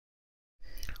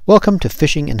Welcome to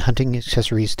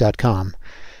fishinganthuntingaccessories.com.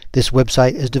 This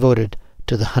website is devoted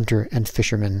to the hunter and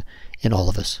fisherman in all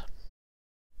of us.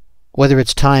 Whether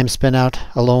it's time spent out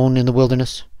alone in the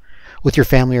wilderness, with your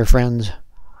family or friends,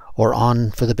 or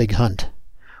on for the big hunt,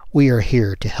 we are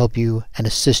here to help you and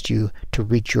assist you to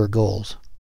reach your goals.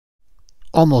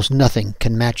 Almost nothing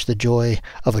can match the joy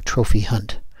of a trophy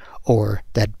hunt or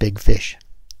that big fish.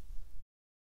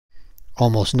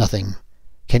 Almost nothing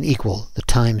can equal the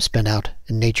time spent out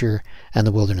in nature and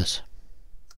the wilderness.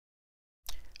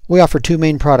 We offer two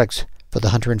main products for the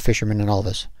hunter and fisherman in all of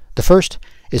us. The first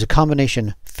is a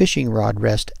combination fishing rod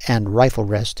rest and rifle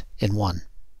rest in one.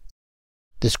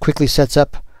 This quickly sets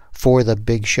up for the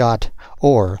big shot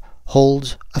or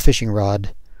holds a fishing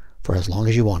rod for as long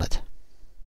as you want it.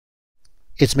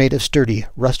 It's made of sturdy,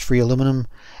 rust-free aluminum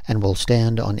and will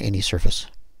stand on any surface.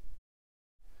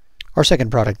 Our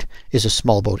second product is a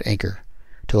small boat anchor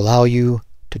to allow you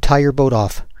to tie your boat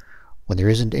off when there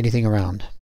isn't anything around.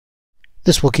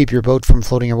 This will keep your boat from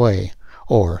floating away,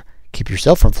 or keep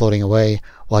yourself from floating away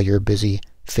while you're busy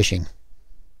fishing.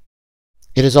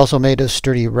 It is also made of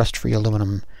sturdy, rust-free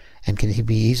aluminum and can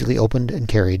be easily opened and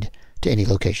carried to any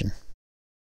location.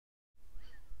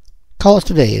 Call us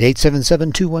today at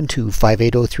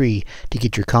 877-212-5803 to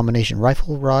get your combination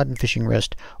rifle, rod, and fishing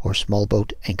rest or small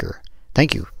boat anchor.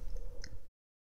 Thank you.